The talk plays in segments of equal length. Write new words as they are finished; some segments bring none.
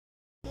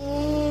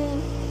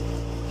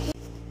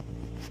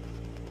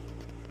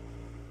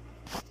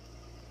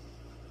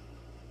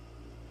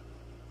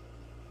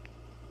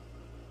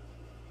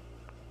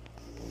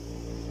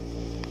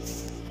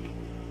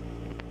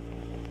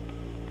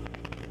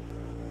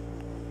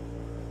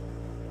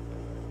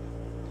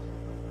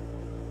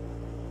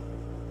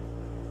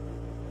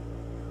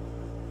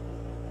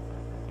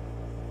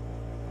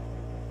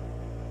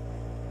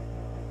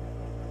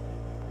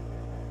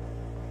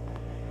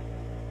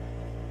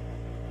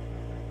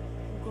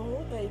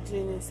What are you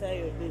doing inside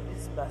your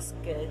baby's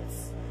basket?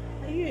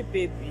 Are you a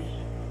baby?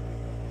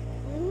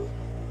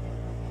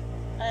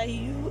 Are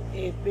you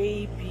a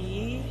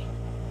baby?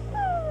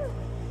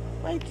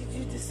 Why did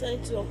you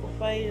decide to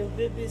occupy your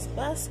baby's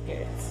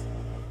basket?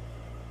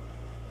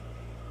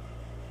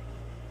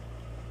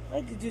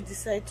 Why did you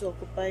decide to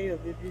occupy your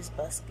baby's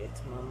basket,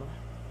 Mama?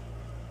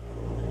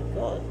 Oh my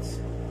God.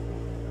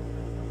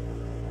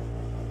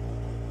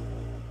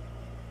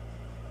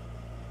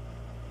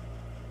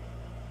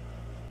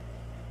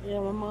 Yeah,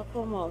 Mama,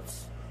 come out.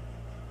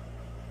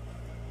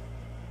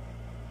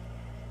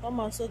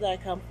 Come out so that I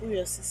can pull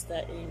your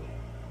sister in.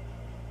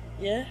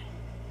 Yeah?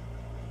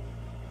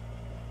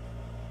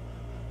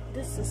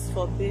 This is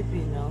for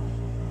baby now.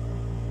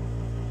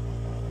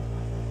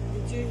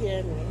 Did you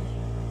hear me?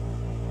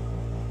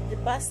 The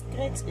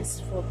basket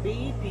is for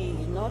baby,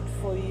 not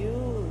for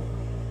you.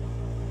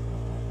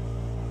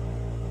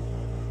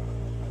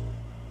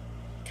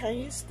 Can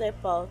you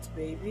step out,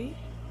 baby?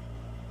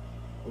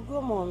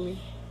 Go,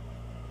 mommy.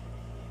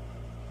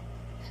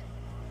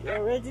 You're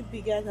already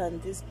bigger than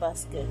this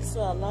basket,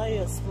 so allow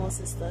your small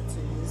sister to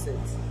use it.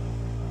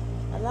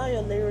 Allow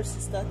your little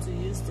sister to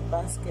use the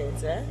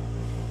basket, eh?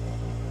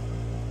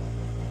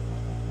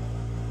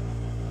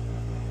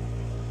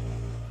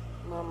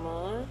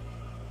 Mama.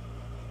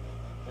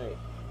 Hey.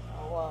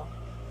 Oh, wow.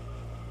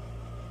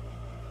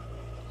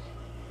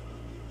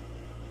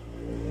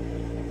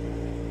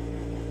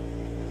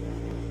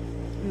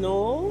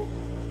 No.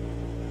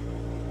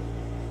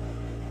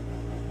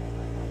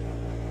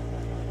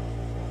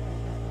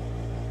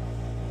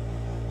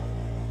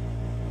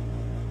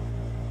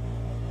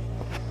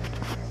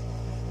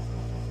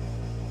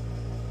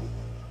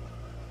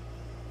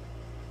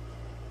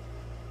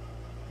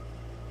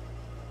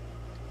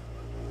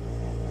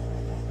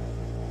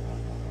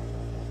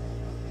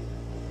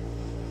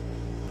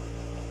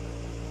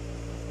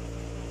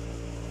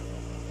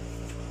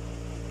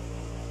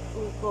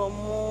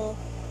 Ugomo,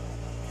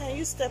 can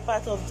you step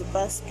out of the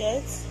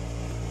basket?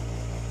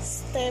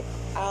 Step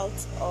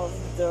out of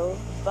the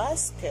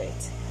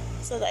basket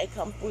so that I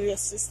can pull your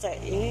sister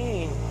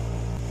in.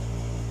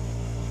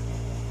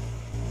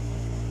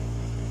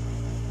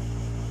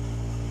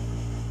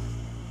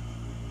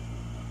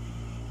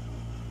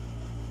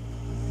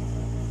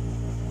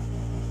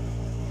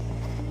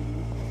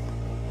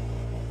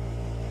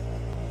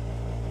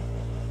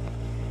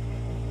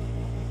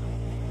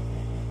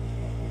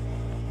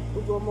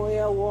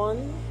 Ugomoya,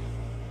 1,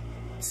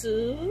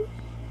 2,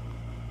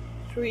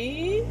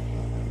 3,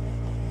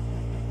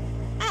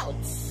 out.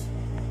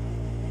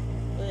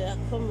 Oh yeah,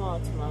 come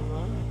out,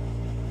 Mama.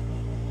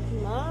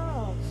 Come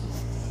out.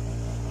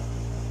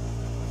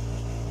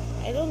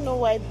 I don't know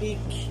why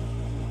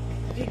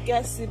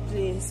bigger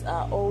siblings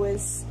are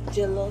always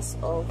jealous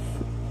of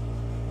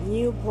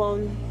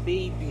newborn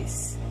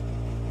babies.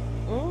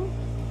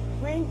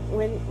 When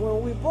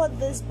we bought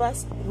this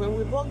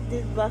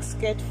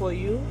basket for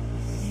you,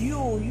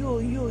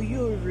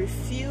 you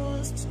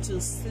refused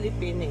to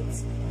sleep in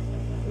it.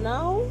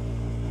 Now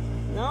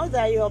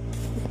that your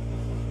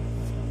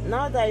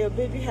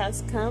baby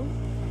has come,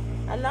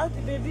 allow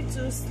the baby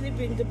to sleep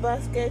in the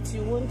basket.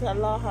 You won't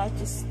allow her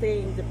to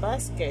stay in the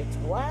basket.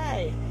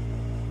 Why?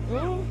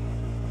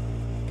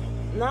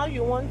 Now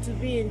you want to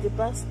be in the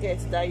basket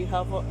that you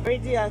have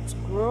already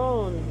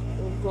outgrown.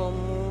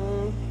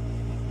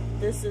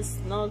 This is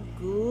not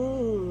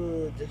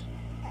good.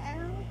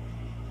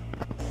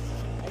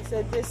 I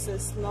said this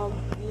is not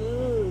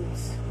good.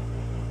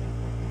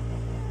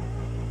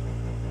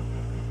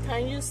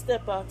 Can you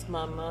step out,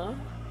 Mama?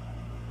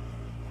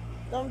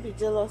 Don't be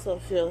jealous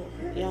of your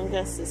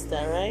younger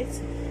sister,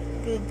 right?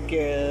 Good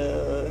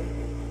girl.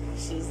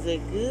 She's a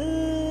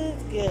good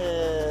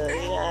girl.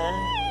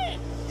 Yeah.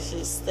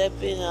 She's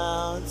stepping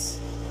out.